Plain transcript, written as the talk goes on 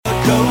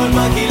Going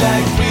monkey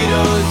like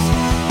Fritos.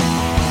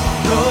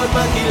 Road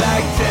monkey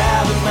like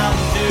Tab and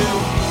Mountain Dew.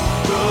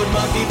 Road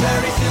monkey,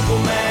 very simple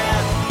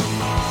man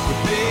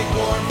with big,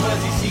 warm,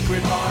 fuzzy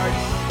secret heart.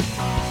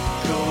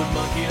 Road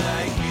monkey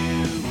like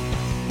you.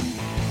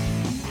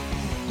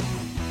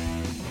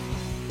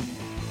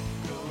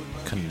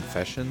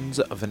 Confessions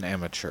of an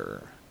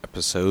Amateur,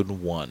 Episode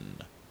 1.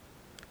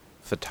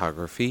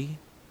 Photography,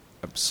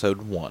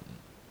 Episode 1.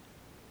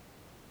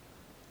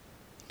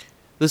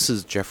 This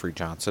is Jeffrey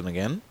Johnson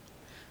again,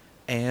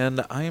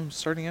 and I am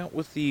starting out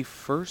with the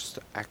first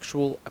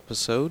actual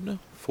episode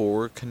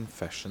for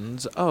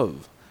Confessions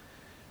of.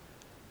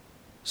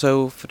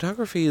 So,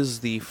 photography is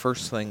the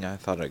first thing I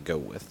thought I'd go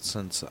with,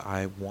 since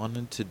I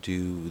wanted to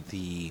do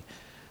the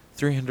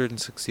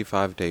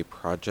 365-day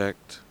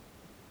project.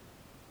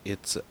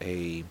 It's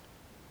a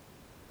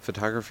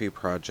photography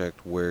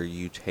project where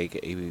you take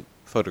a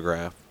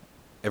photograph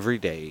every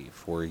day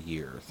for a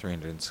year,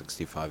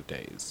 365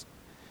 days.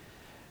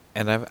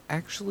 And I've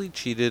actually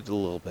cheated a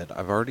little bit.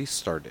 I've already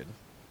started.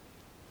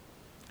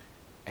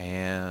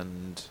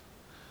 And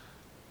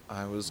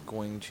I was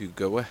going to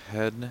go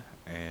ahead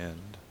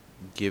and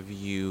give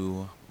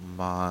you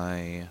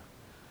my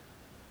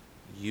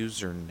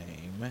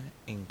username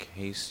in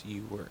case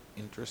you were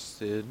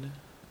interested.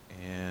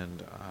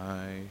 And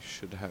I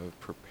should have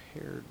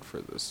prepared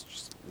for this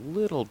just a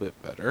little bit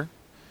better.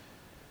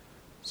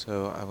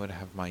 So I would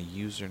have my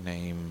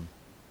username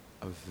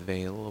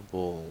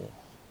available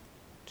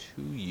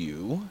to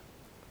you.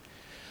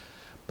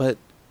 But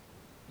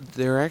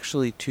there are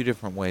actually two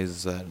different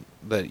ways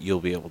that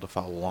you'll be able to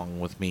follow along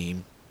with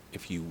me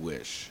if you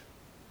wish.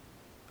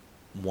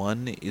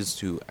 One is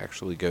to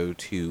actually go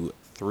to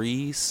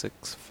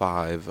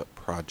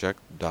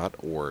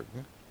 365project.org.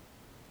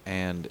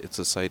 And it's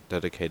a site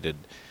dedicated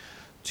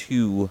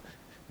to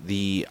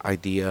the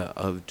idea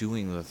of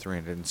doing the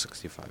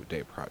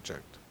 365-day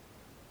project.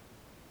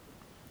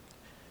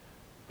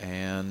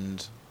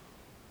 And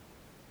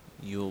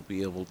you'll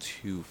be able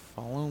to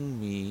follow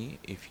me,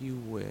 if you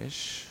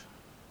wish,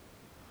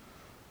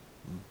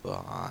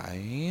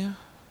 by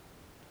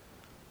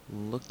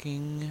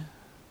looking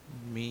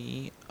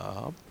me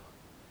up.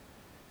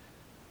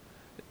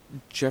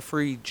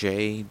 Jeffrey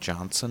J.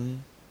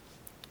 Johnson.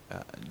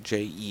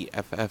 Jeffrey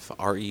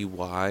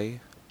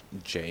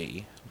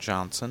J.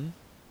 Johnson.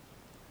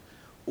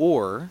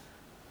 Or,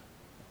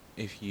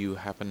 if you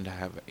happen to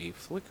have a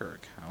Flickr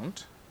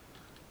account,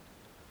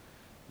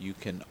 you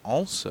can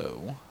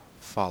also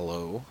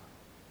follow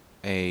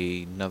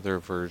another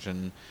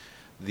version.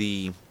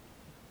 I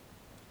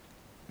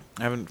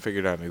haven't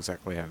figured out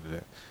exactly how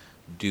to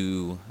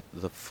do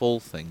the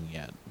full thing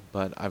yet,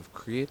 but I've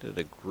created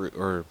a group,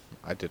 or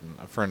I didn't,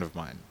 a friend of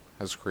mine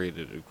has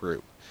created a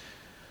group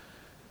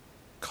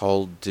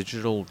called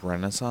Digital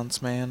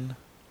Renaissance Man,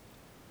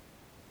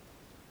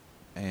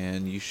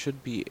 and you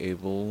should be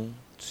able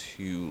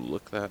to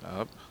look that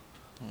up.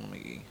 Let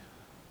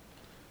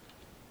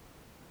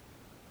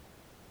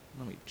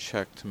me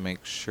check to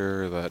make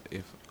sure that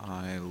if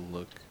I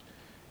look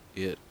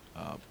it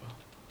up,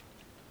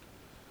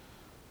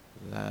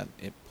 that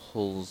it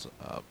pulls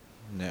up.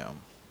 No.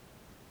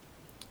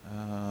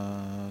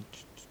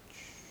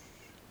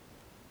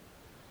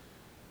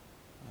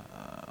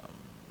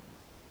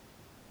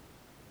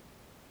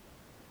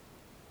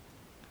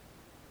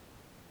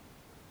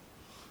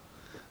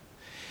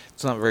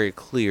 It's not very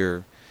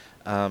clear.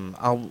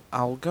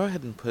 I'll go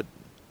ahead and put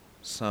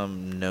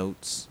some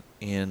notes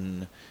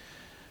in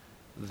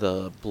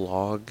the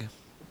blog,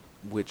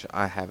 which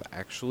I have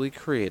actually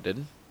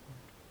created,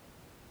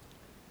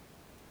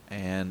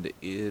 and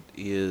it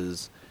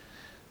is,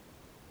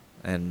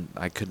 and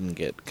I couldn't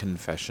get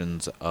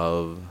Confessions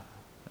of,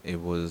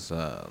 it was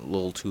a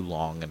little too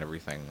long and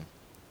everything,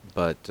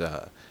 but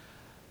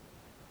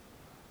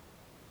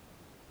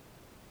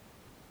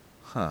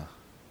I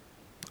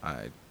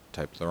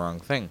typed the wrong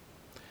thing,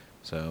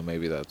 so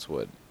maybe that's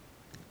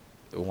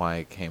why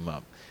it came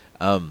up.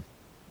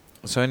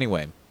 So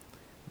anyway,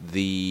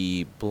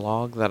 the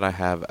blog that I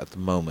have at the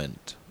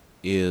moment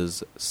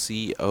is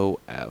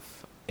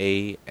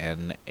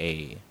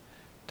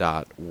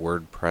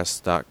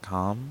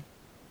cofana.wordpress.com,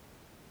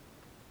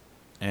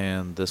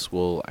 and this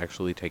will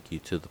actually take you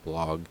to the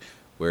blog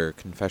where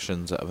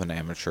Confessions of an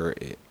Amateur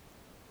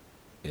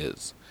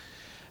is.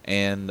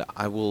 And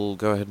I will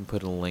go ahead and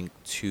put a link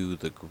to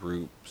the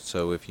group,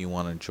 so if you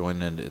want to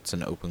join it, it's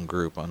an open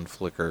group on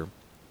Flickr,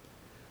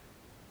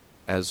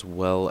 as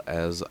well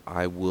as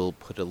I will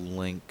put a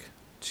link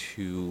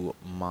to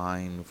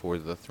mine for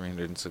the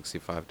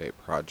 365-day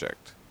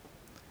project.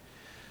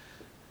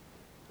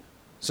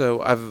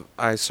 So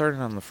I started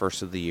on the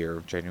first of the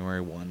year, January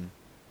 1,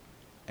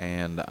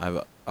 and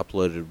I've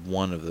uploaded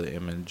one of the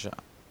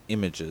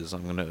images.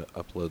 I'm going to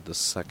upload the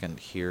second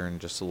here in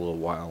just a little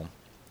while.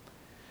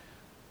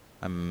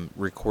 I'm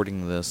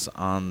recording this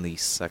on the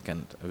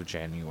 2nd of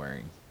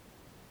January.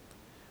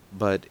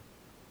 But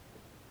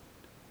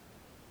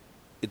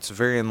it's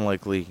very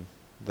unlikely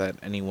that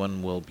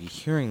anyone will be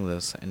hearing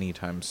this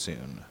anytime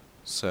soon.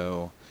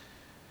 So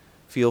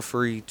Feel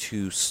free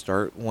to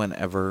start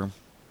whenever.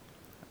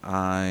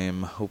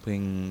 I'm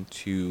hoping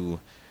to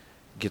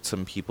get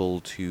some people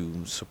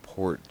to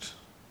support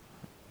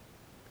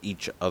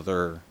each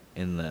other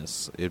in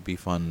this. It'd be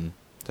fun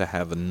to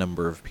have a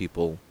number of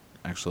people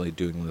actually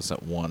doing this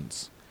at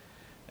once.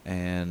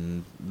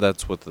 And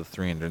that's what the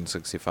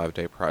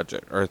 365-day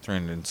project, or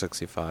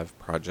 365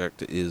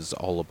 project, is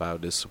all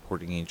about, is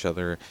supporting each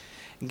other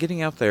and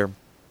getting out there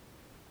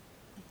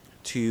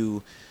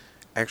to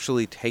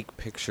actually take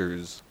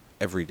pictures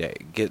every day.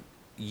 Get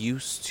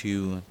used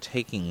to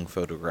taking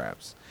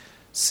photographs,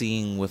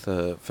 seeing with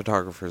a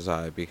photographer's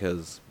eye,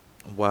 because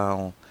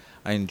while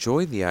I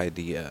enjoy the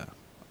idea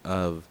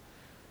of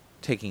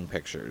taking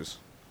pictures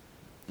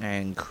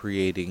and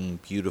creating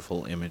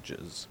beautiful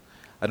images,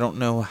 I don't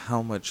know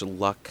how much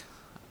luck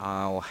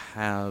I'll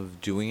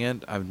have doing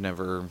it. I've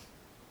never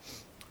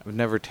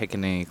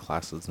taken any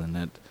classes in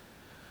it.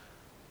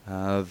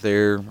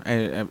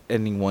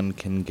 Anyone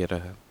can get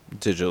a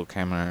digital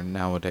camera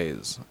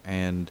nowadays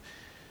and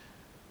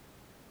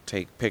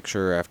take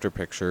picture after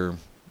picture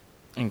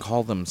and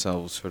call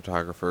themselves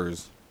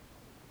photographers.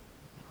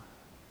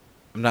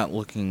 I'm not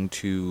looking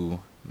to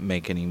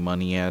make any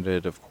money at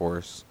it, of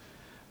course.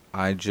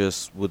 I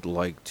just would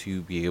like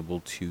to be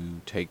able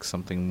to take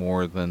something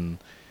more than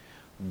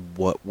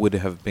what would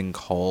have been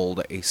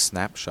called a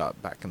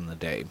snapshot back in the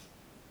day.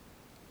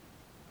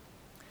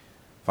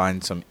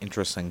 Find some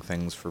interesting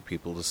things for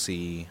people to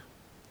see,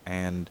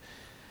 and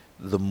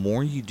the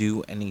more you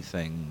do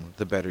anything,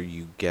 the better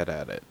you get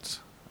at it.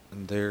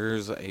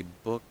 There's a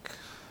book.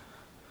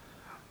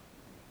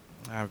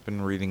 I've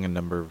been reading a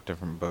number of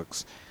different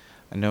books.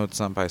 I know it's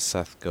not by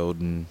Seth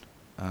Godin.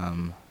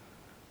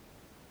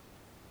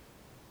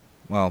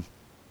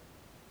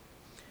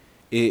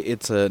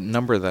 It's a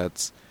number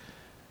that's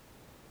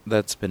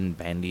been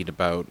bandied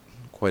about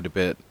quite a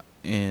bit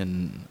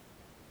in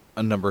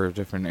a number of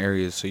different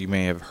areas, so you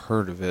may have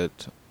heard of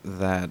it,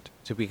 that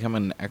to become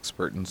an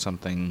expert in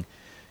something,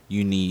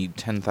 you need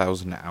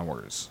 10,000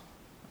 hours.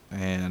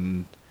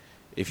 And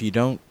if you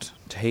don't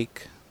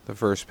take the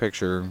first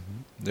picture,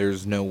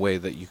 there's no way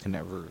that you can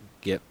ever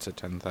get to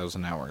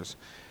 10,000 hours.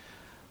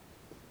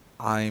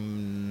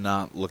 I'm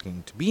not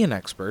looking to be an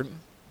expert,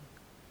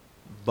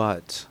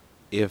 but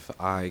if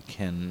I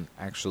can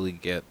actually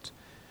get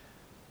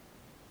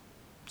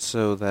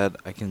so that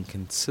I can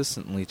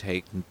consistently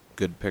take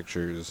good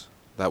pictures,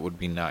 that would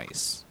be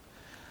nice.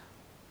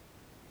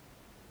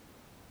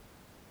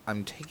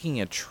 I'm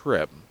taking a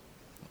trip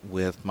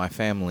with my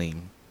family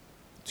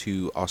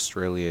to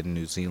Australia and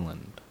New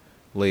Zealand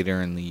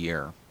later in the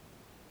year,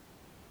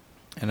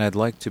 and I'd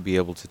like to be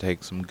able to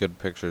take some good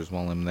pictures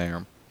while I'm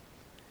there.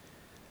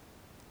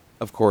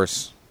 Of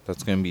course,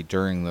 that's going to be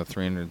during the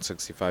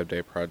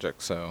 365-day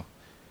project, so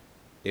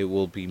it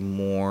will be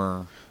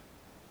more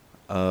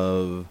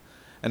of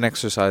an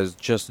exercise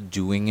just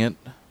doing it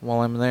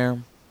while I'm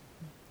there.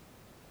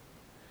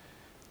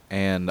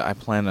 And I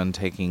plan on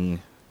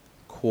taking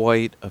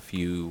quite a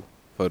few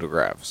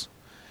photographs.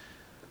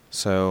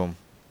 So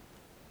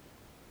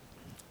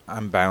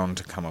I'm bound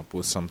to come up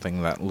with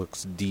something that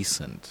looks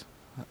decent.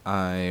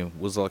 I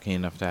was lucky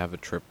enough to have a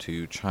trip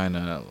to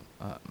China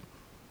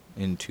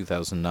in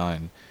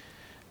 2009,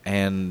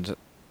 and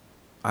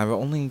I've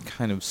only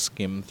kind of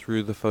skimmed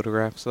through the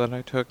photographs that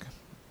I took.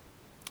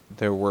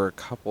 There were a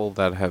couple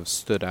that have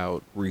stood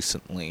out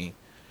recently.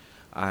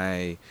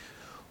 I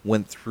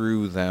went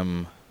through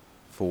them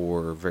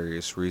for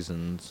various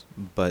reasons,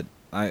 but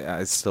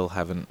I still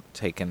haven't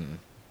taken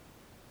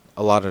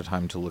a lot of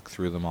time to look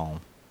through them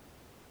all.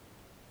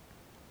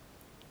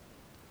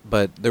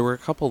 But there were a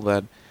couple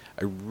that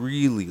I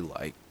really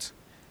liked,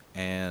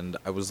 and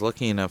I was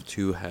lucky enough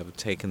to have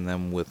taken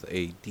them with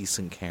a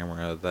decent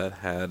camera that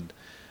had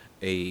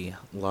a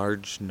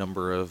large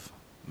number of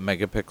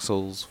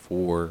megapixels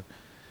for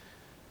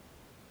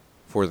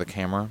the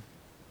camera,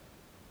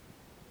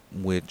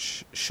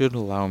 which should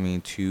allow me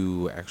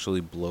to actually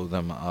blow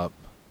them up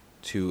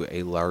to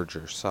a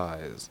larger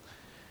size.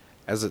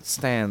 As it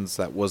stands,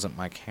 that wasn't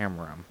my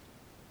camera,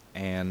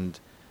 and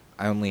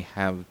I only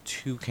have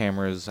two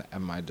cameras at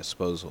my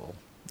disposal.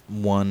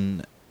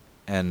 One,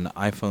 an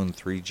iPhone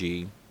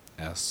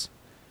 3GS,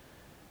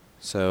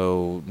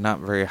 so not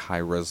very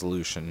high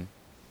resolution,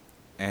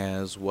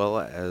 as well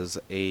as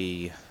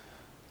a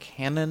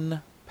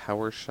Canon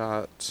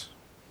PowerShot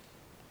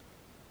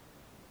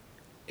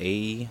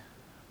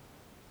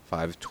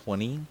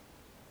A520.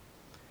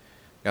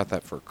 Got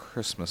that for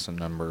Christmas a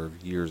number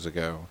of years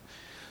ago.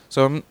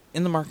 So I'm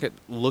in the market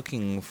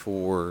looking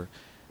for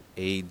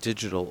a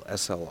digital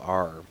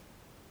SLR.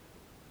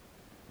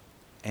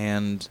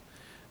 And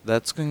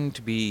that's going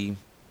to be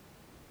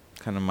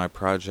kind of my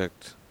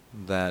project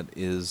that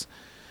is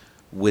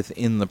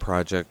within the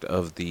project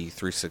of the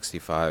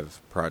 365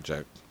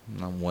 project.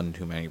 Not one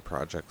too many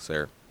projects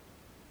there.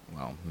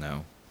 Well,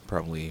 no,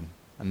 probably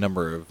a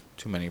number of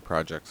too many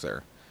projects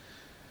there.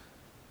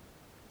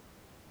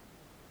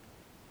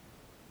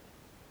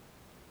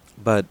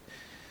 But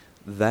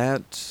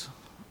that,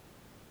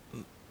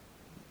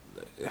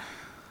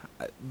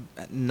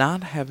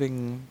 not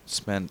having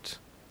spent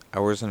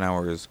hours and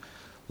hours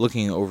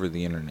looking over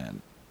the internet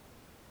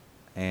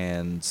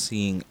and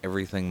seeing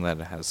everything that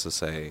it has to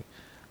say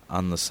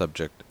on the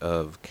subject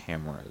of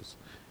cameras,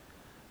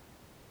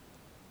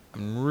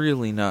 I'm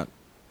really not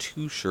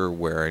too sure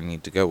where I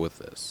need to go with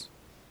this.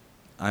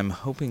 I'm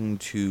hoping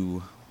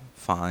to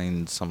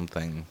find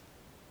something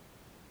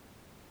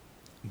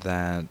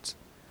that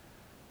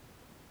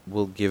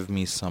will give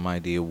me some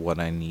idea what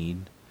I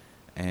need,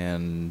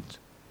 and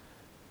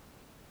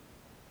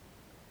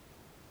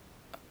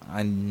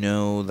I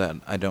know that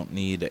I don't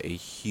need a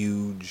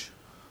huge...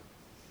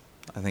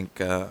 I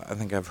think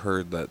I've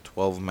heard that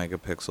 12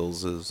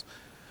 megapixels is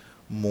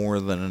more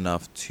than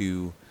enough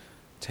to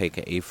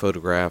take a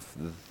photograph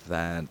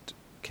that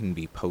can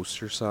be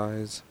poster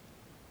size.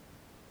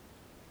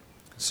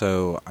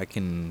 So I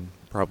can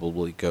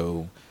probably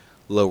go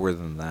lower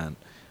than that,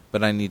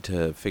 but I need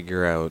to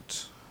figure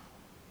out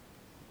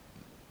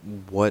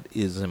what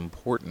is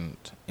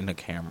important in a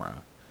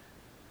camera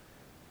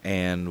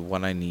and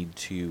what I need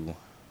to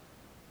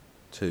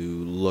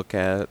look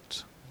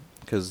at,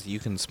 because you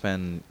can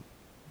spend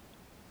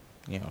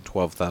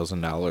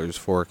 $12,000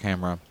 for a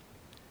camera,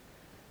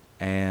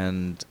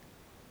 and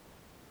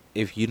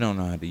if you don't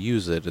know how to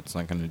use it, it's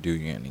not going to do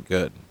you any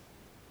good.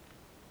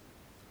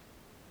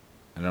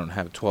 I don't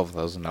have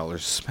 $12,000 to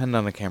spend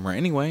on a camera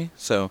anyway,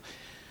 so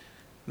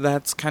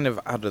that's kind of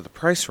out of the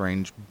price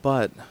range,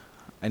 but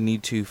I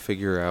need to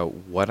figure out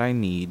what I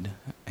need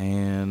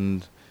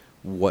and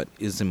what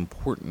is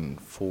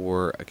important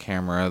for a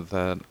camera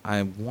that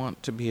I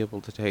want to be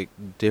able to take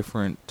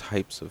different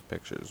types of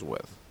pictures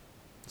with.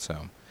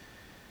 So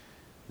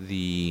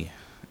the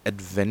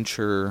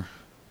adventure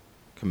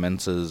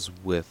commences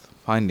with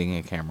finding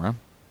a camera,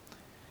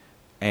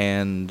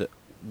 and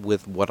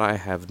with what I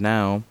have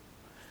now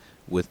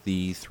with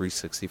the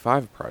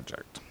 365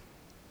 project.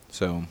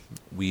 So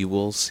we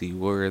will see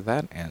where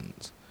that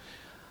ends.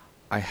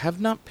 I have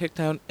not picked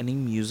out any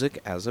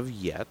music as of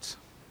yet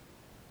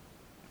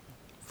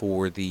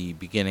for the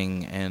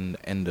beginning and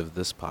end of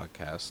this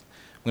podcast.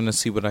 I'm going to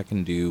see what I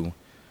can do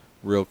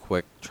real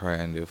quick,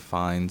 trying to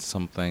find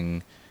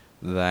something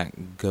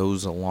that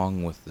goes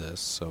along with this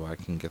so I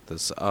can get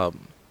this up.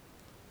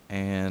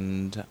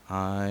 And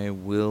I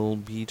will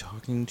be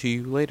talking to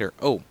you later.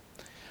 Oh,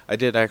 I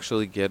did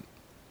actually get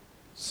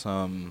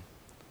some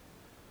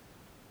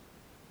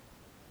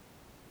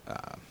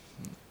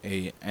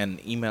an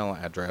email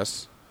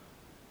address,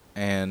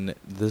 and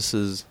this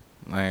is,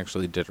 I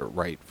actually did it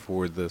right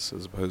for this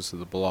as opposed to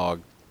the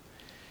blog,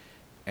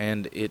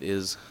 and it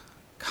is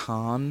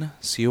Con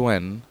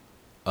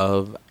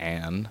of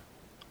Ann,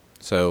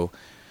 so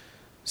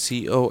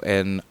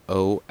CONOFAN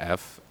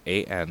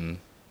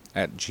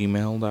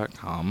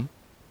 @gmail.com,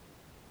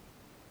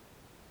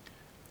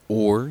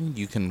 or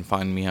you can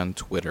find me on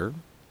Twitter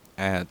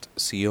at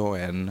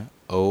CONOFAN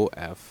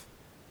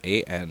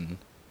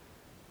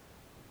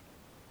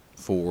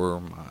for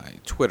my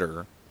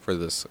Twitter for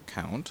this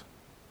account.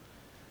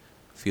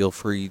 Feel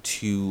free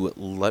to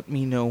let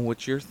me know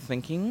what you're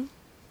thinking,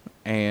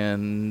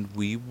 and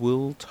we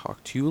will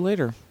talk to you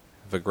later.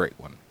 Have a great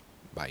one.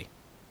 Bye.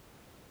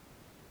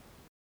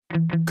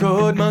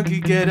 Code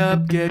Monkey, get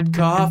up, get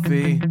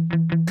coffee.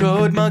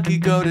 Code Monkey,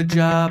 go to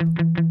job.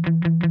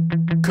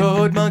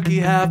 Code Monkey,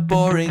 have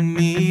boring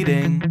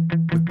meeting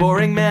with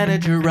boring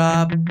manager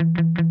Rob.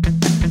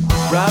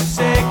 Rob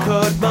say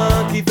Code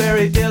Monkey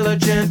very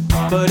diligent,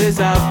 but his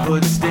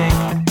output stink.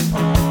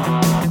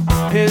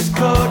 His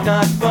code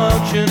not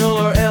functional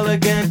or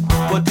elegant.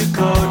 What do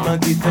Code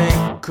Monkey think?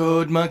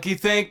 Code Monkey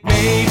think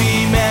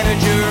maybe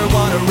manager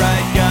wanna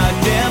write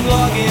goddamn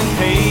login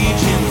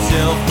page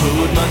himself.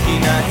 Code Monkey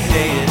not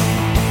say it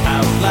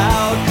out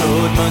loud.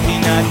 Code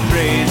Monkey not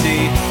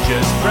crazy,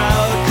 just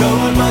proud.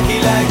 Code Monkey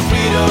like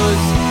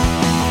Fritos.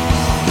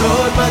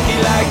 Code Monkey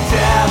like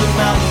Tab and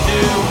Mountain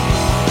Dew.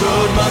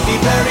 Code Monkey,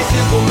 very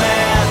simple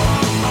man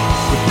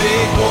with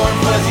big, warm,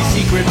 fuzzy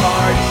secret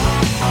heart.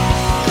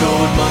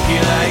 Code Monkey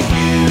like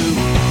you.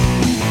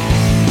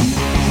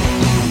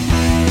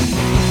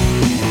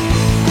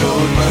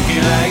 Code Monkey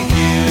like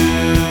you.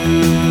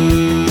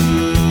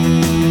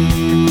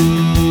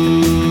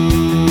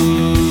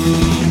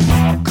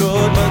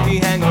 Code Monkey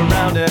hang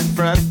around at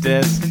front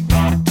desk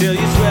till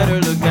your sweater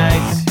look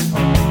nice.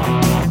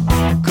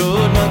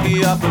 Code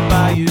Monkey offer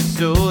buy you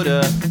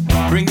soda,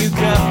 bring you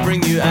cup,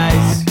 bring you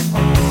ice.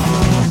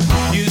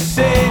 You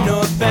say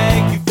no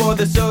thank you for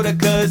the soda,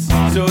 cause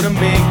soda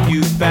make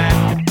you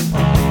fat.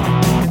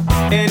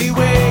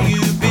 Anyway, you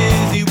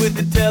busy with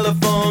the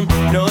telephone,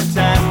 no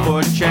time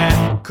for chat.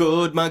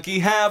 Code Monkey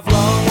have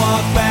long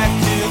walk back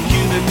to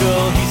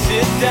cubicle. He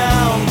sit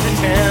down,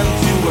 pretend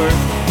to work.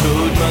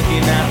 Code Monkey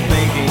not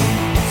thinking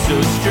so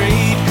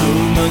straight.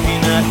 Code Monkey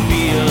not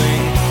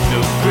feeling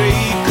so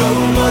great.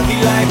 Code Monkey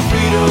like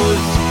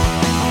Fritos.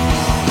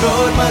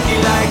 Code Monkey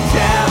like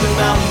Tab and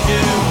Mountain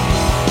Dew.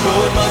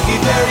 Code Monkey,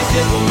 very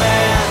simple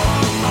man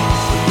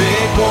with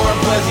big, warm,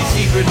 fuzzy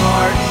secret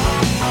heart.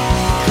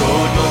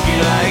 Code Monkey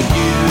like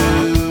you.